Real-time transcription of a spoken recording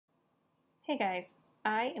Hey guys,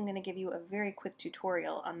 I am going to give you a very quick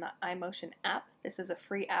tutorial on the iMotion app. This is a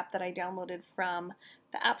free app that I downloaded from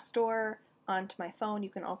the App Store onto my phone. You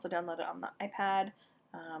can also download it on the iPad.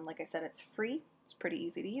 Like I said, it's free. It's pretty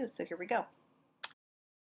easy to use, so here we go.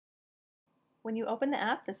 When you open the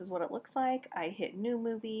app, this is what it looks like. I hit New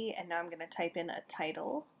Movie, and now I'm going to type in a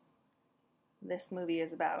title. This movie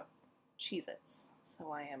is about Cheez-Its,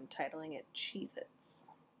 so I am titling it Cheez-Its.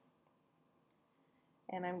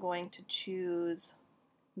 And I'm going to choose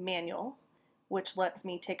manual, which lets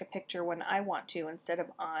me take a picture when I want to instead of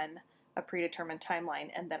on a predetermined timeline,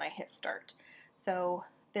 and then I hit start. So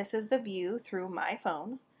this is the view through my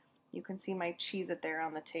phone. You can see my Cheez-It there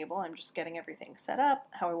on the table. I'm just getting everything set up,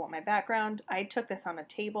 how I want my background. I took this on a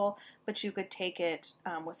table, but you could take it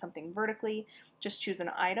with something vertically. Just choose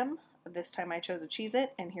an item. This time I chose a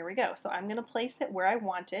Cheez-It, and here we go. So I'm going to place it where I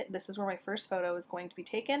want it. This is where my first photo is going to be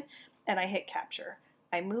taken, and I hit capture.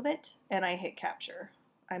 I move it, and I hit capture.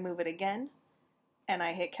 I move it again, and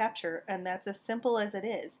I hit capture, and that's as simple as it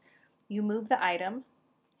is. You move the item,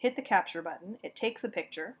 hit the capture button, it takes a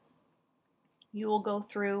picture. You will go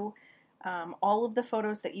through all of the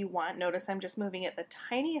photos that you want. Notice I'm just moving it the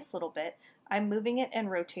tiniest little bit. I'm moving it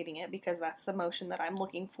and rotating it because that's the motion that I'm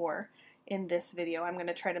looking for in this video. I'm going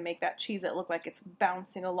to try to make that Cheez-It look like it's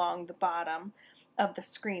bouncing along the bottom of the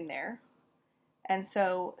screen there. And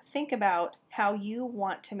so think about how you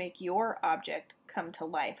want to make your object come to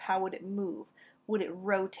life. How would it move? Would it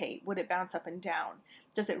rotate? Would it bounce up and down?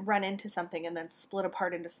 Does it run into something and then split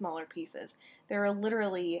apart into smaller pieces? There are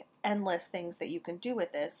literally endless things that you can do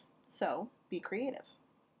with this, so be creative.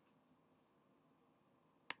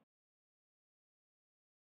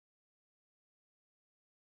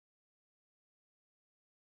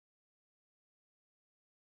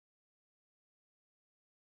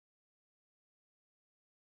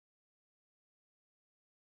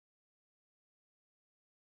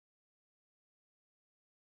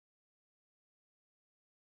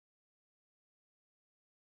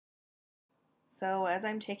 So as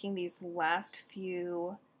I'm taking these last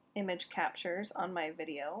few image captures on my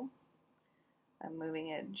video, I'm moving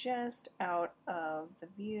it just out of the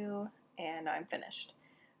view and I'm finished.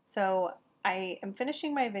 So I am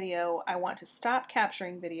finishing my video. I want to stop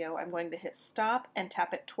capturing video. I'm going to hit stop and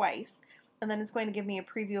tap it twice, and then it's going to give me a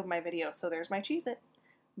preview of my video. So there's my Cheez-It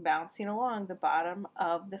bouncing along the bottom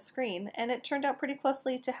of the screen, and it turned out pretty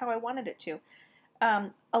closely to how I wanted it to.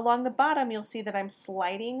 Along the bottom, you'll see that I'm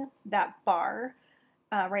sliding that bar.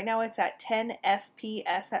 Right now it's at 10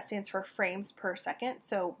 FPS, that stands for frames per second.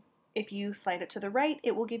 So if you slide it to the right,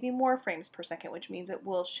 it will give you more frames per second, which means it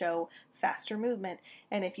will show faster movement.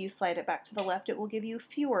 And if you slide it back to the left, it will give you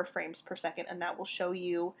fewer frames per second, and that will show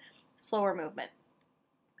you slower movement.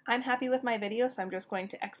 I'm happy with my video, so I'm just going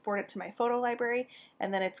to export it to my photo library,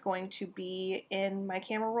 and then it's going to be in my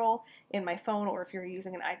camera roll, in my phone, or if you're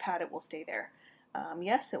using an iPad, it will stay there.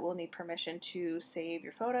 Yes, it will need permission to save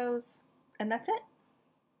your photos, and that's it.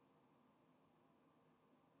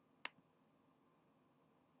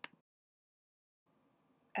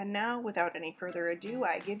 And now, without any further ado,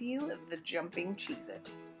 I give you the jumping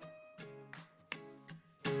Cheez-It.